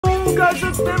guys,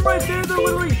 that's them right there. They're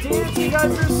literally dancing,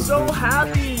 guys. They're so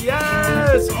happy.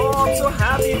 Yes. Oh, I'm so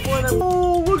happy for them.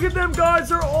 Oh, look at them, guys.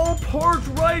 They're all parked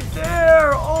right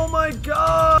there. Oh my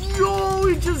god. Yo,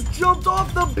 he just jumped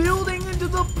off the building into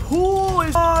the pool.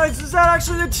 Guys, is that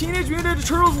actually the Teenage Mutant Ninja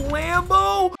Turtles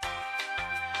Lambo?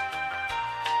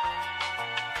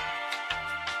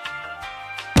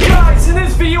 In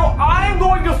this video, I'm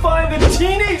going to find the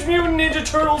Teenage Mutant Ninja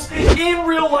Turtles in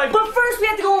real life. But first, we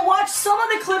have to go and watch some of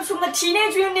the clips from the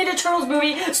Teenage Mutant Ninja Turtles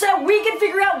movie so that we can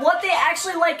figure out what they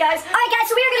actually like, guys. Alright, guys,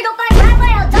 so we are going to go find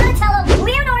Raphael, Donatello,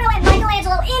 Leonardo, and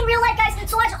Michelangelo in real life, guys.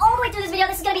 So watch all the way through this video.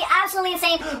 This is going to be absolutely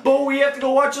insane. But we have to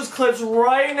go watch those clips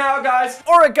right now, guys.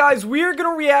 Alright, guys, we are going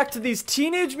to react to these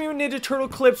Teenage Mutant Ninja Turtle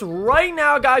clips right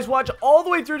now, guys. Watch all the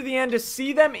way through to the end to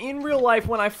see them in real life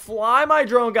when I fly my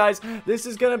drone, guys. This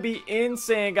is going to be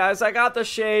insane, guys. I got the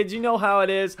shades. You know how it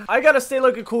is. I got to stay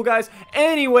looking cool, guys.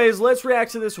 Anyways, let's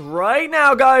react to this right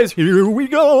now, guys. Here we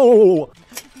go.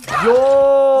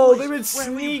 Yo, they've been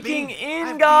sneaking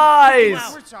in,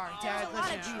 guys.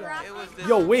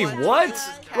 Yo, wait, what?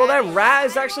 Bro, that rat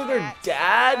is actually their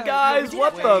dad, guys.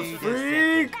 What the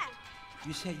freak?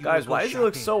 Guys, why does he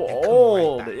look so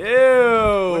old?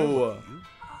 Ew.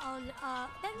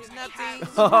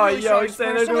 Oh, yo, he's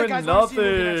saying they're doing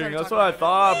nothing. That's what I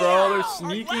thought, bro. They're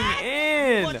sneaking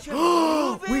in.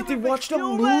 Wait, they watched a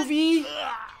movie?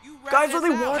 Guys, are they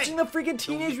watching the freaking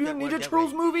Teenage Mutant Ninja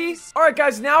Turtles movie? Alright,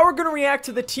 guys, now we're gonna react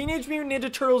to the Teenage Mutant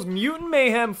Ninja Turtles Mutant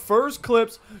Mayhem First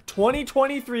Clips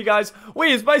 2023, guys.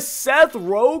 Wait, it's by Seth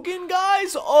Rogen,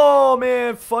 guys? Oh,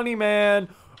 man, funny, man.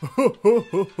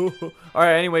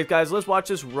 Alright, anyways, guys, let's watch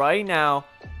this right now.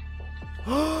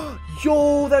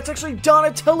 Yo, that's actually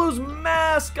Donatello's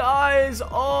mask, guys.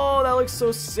 Oh, that looks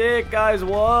so sick, guys.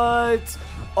 What?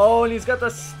 Oh, and he's got the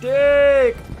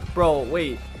stick. Bro,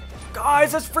 wait.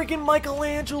 Guys, that's freaking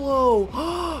Michelangelo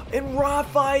and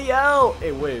Raphael.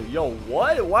 Hey, wait, yo,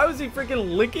 what? Why was he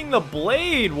freaking licking the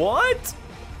blade? What?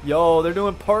 Yo, they're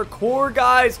doing parkour,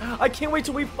 guys. I can't wait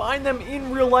till we find them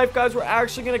in real life, guys. We're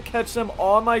actually gonna catch them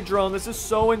on my drone. This is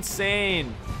so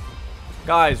insane.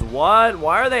 Guys, what?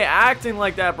 Why are they acting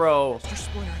like that, bro? Mr.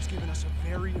 Splinter has given us a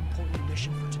very important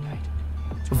mission for tonight.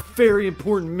 A very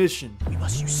important mission. We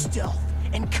must use stealth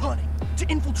and cunning to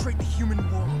infiltrate the human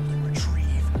world and retrieve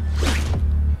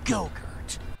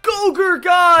Go-Gurt. Go-Gurt,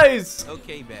 guys!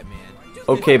 Okay, Batman.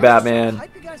 Okay, Batman.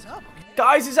 Hype you guys up.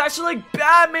 Guys, he's actually like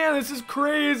Batman. This is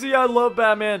crazy. I love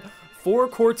Batman. 4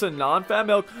 quarts of non-fat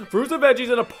milk, fruits and veggies,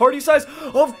 and a party size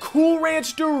of Cool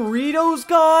Ranch Doritos,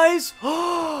 guys.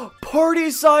 Party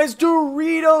size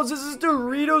Doritos. This is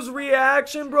Doritos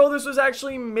reaction, bro. This was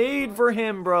actually made for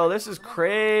him, bro. This is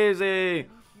crazy.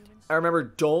 I remember,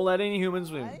 don't let any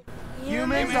humans win.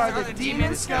 Humans are the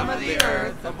demon scum of the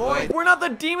earth. Avoid. We're not the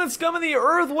demon scum of the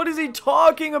earth. What is he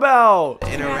talking about?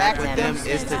 To interact with them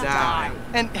is to die.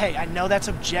 And hey, I know that's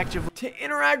objective. To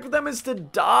interact with them is to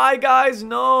die, guys.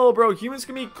 No, bro. Humans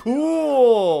can be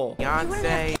cool.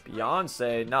 Beyonce.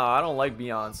 Beyonce? Nah, I don't like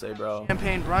Beyonce, bro.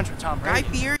 Campaign brunch with Tom Brady. Guy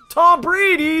Fieri. Tom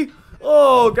Brady?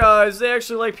 Oh, guys, they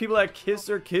actually like people that kiss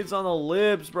their kids on the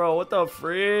lips, bro. What the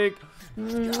freak?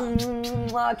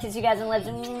 I'll kiss you guys on the lips.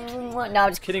 No,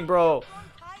 I'm just Kidding, bro.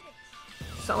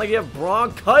 You sound like you have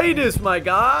bronchitis, my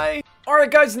guy.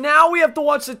 Alright, guys, now we have to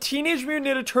watch the Teenage Mutant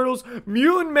Ninja Turtles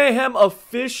Mutant Mayhem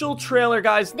official trailer,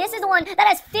 guys. This is the one that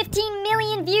has 15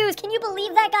 million views. Can you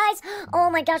believe that, guys? Oh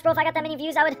my gosh, bro, if I got that many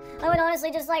views, I would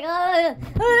honestly just like, guys,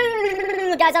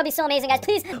 that'd be so amazing, guys.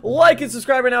 Please like and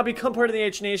subscribe right now, become part of the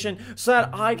H Nation so that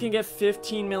I can get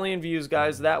 15 million views,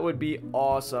 guys. That would be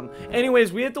awesome.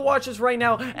 Anyways, we have to watch this right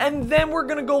now, and then we're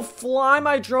gonna go fly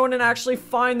my drone and actually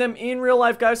find them in real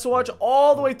life, guys. So watch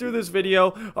all the way through this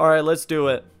video. Alright, let's do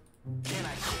it.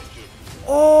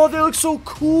 Oh, they look so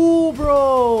cool,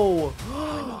 bro.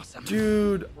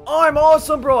 Dude, I'm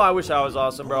awesome, bro. I wish I was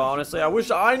awesome, bro. Honestly, I wish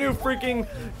I knew freaking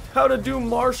how to do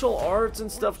martial arts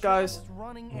and stuff, guys.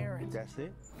 Running errands. That's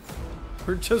it.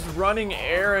 We're just running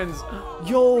errands.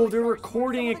 Yo, they're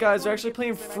recording it, guys. They're actually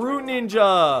playing Fruit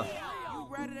Ninja.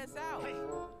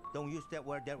 Don't use that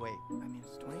word that way.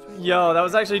 Yo, that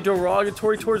was actually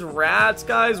derogatory towards rats,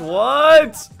 guys.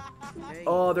 What?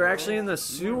 Oh, they're actually in the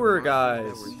sewer,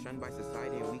 guys. We're shunned by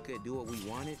society and we could do what we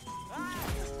wanted.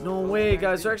 No way,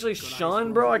 guys. They're actually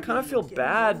shunned, bro. I kind of feel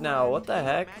bad now. What the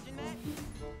heck?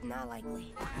 not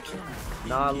likely.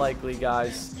 Not likely,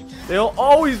 guys. They'll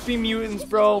always be mutants,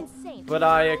 bro. But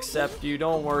I accept you.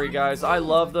 Don't worry, guys. I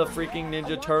love the freaking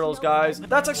Ninja Turtles, guys.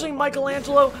 That's actually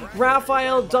Michelangelo,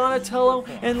 Raphael, Donatello,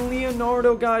 and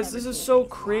Leonardo, guys. This is so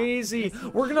crazy.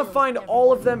 We're gonna find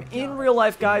all of them in real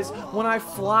life, guys, when I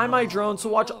fly my drone. So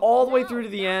watch all the way through to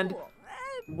the end.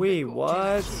 Wait,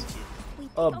 what?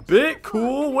 a bit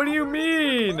cool? What do you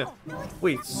mean?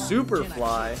 Wait,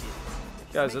 Superfly?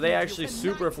 Guys, are they actually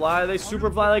Superfly? Are they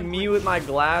Superfly like me with my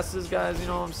glasses, guys? You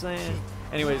know what I'm saying?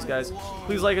 Anyways, guys,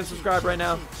 please like and subscribe right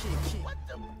now.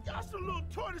 Y'all some little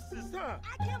tortoises, huh?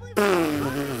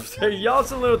 Hey, y'all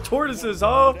some little tortoises,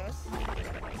 huh?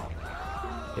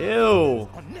 Ew.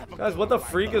 Guys, what the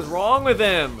freak is wrong with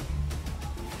him?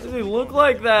 Why does he look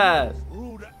like that?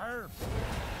 Rule the earth.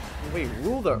 Wait,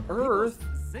 rule the earth?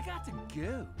 They got to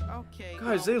go. Okay.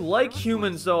 Guys, they like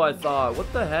humans though, I thought.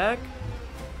 What the heck?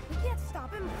 We can't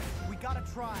stop him. We gotta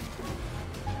try.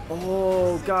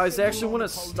 Oh, guys, they actually want to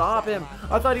stop him.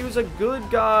 I thought he was a good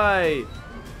guy.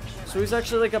 So he's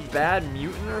actually like a bad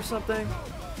mutant or something?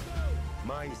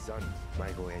 My son,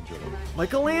 Michelangelo.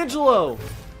 Michelangelo!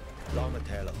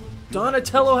 Donatello.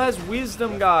 Donatello has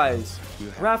wisdom, guys.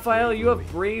 Raphael, you have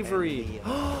bravery.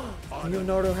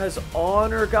 Leonardo has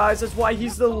honor, guys. That's why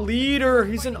he's the leader.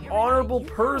 He's an honorable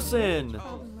person.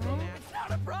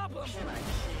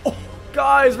 Oh,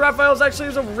 guys, Raphael's actually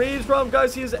has a rage problem,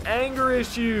 guys. He has anger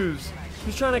issues.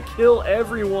 He's trying to kill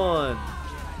everyone.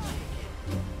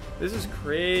 This is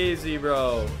crazy,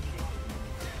 bro.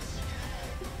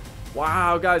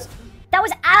 Wow, guys. That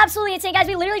was absolutely insane, guys.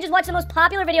 We literally just watched the most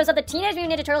popular videos of the Teenage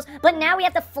Mutant Ninja Turtles, but now we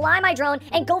have to fly my drone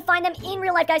and go find them in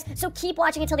real life, guys. So keep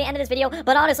watching until the end of this video.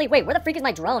 But honestly, wait, where the freak is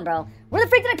my drone, bro? Where the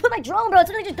freak did I put my drone, bro? It's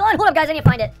literally just gone. Hold up, guys, I need to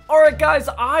find it. Alright, guys,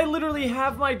 I literally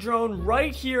have my drone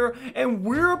right here, and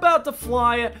we're about to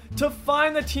fly it to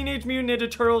find the Teenage Mutant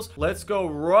Ninja Turtles. Let's go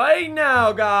right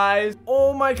now, guys.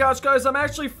 Oh my gosh, guys, I'm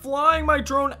actually flying my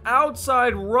drone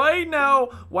outside right now.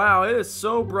 Wow, it is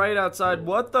so bright outside.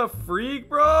 What the freak,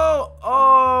 bro?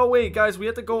 Oh, wait, guys, we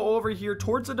have to go over here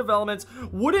towards the developments.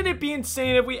 Wouldn't it be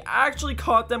insane if we actually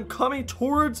caught them coming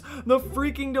towards the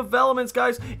freaking developments,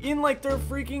 guys, in like their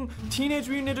freaking Teenage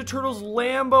Mutant Ninja Turtles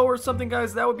Lambo or something,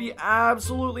 guys? That would be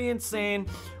absolutely insane.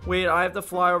 Wait, I have to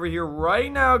fly over here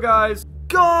right now, guys.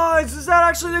 Guys, is that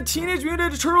actually the Teenage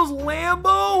Mutant Ninja Turtles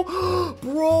Lambo?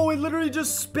 Bro, it literally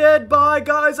just sped by,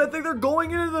 guys. I think they're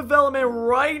going into development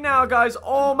right now, guys.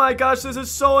 Oh my gosh, this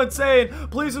is so insane.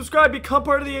 Please subscribe, become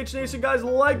part of the H Nation, guys.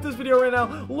 Like this video right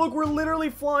now. Look, we're literally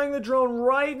flying the drone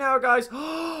right now, guys.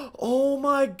 Oh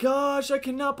my gosh, I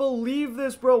cannot believe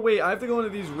this, bro. Wait, I have to go into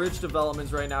these rich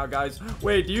developments right now, guys.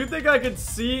 Wait, do you think I can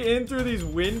see in through these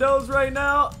windows right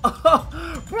now?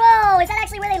 Bro, is that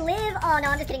actually where they live? Oh, no,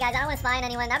 I'm just kidding, guys. I don't want to find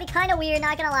anyone. That'd be kind of weird,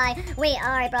 not gonna lie. Wait,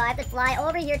 alright, bro. I have to fly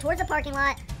over here towards the parking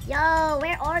lot. Yo,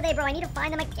 where are they, bro? I need to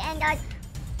find them again, guys.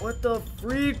 What the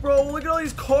freak, bro? Look at all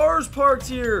these cars parked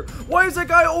here. Why is that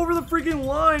guy over the freaking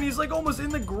line? He's like almost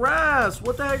in the grass.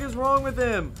 What the heck is wrong with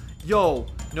him? Yo,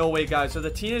 no way, guys. So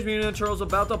the Teenage Mutant Ninja Turtles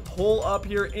about to pull up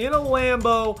here in a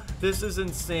Lambo. This is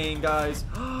insane, guys.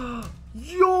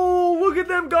 Yo, look at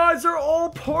them, guys. They're all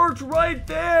parked right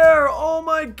there. Oh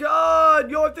my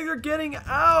god. Yo, I think they're getting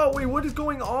out. Wait, what is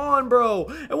going on, bro?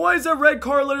 And why is that red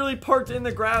car literally parked in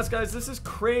the grass, guys? This is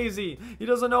crazy. He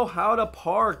doesn't know how to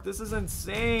park. This is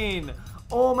insane.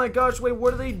 Oh my gosh. Wait,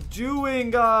 what are they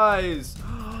doing, guys?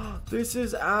 This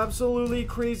is absolutely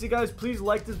crazy, guys. Please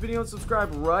like this video and subscribe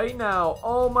right now.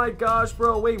 Oh my gosh,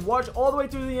 bro. Wait, watch all the way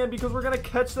through the end because we're gonna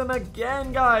catch them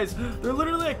again, guys. They're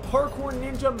literally like parkour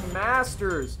ninja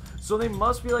masters. So they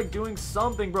must be like doing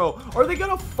something, bro. Are they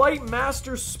gonna fight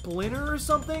Master Splinter or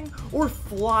something? Or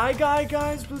Fly Guy,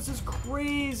 guys? This is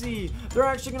crazy. They're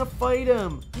actually gonna fight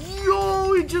him.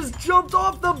 Yo, he just jumped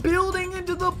off the building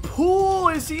into the pool.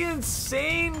 Is he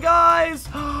insane, guys?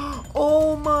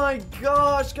 Oh my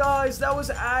gosh, guys. That was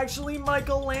actually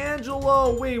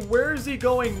Michelangelo. Wait, where is he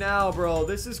going now, bro?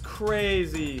 This is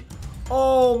crazy.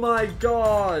 Oh my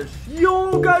gosh.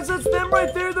 Yo, guys, that's them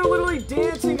right there. They're literally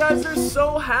dancing, guys. They're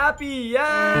so happy.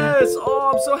 Yes.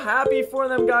 Oh, I'm so happy for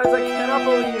them, guys. I cannot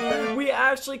believe we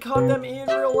actually caught them in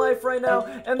real life right now.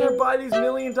 And they're by these $1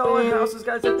 million houses,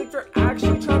 guys. I think they're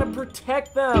actually trying to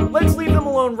protect them. Let's leave them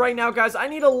alone right now, guys. I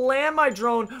need to land my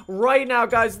drone right now,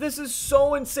 guys. This is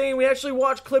so insane. We actually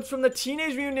watched clips from the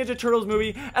Teenage Mutant Ninja Turtles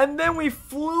movie. And then we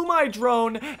flew my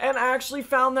drone and actually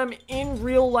found them in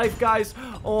real life, guys.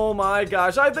 Oh my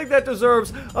gosh, I think that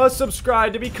deserves a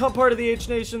subscribe to become part of the H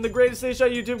Nation, the greatest nation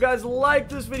on YouTube, guys. Like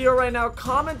this video right now,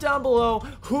 comment down below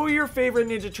who your favorite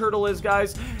Ninja Turtle is,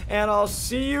 guys, and I'll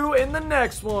see you in the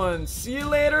next one. See you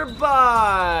later,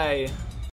 bye.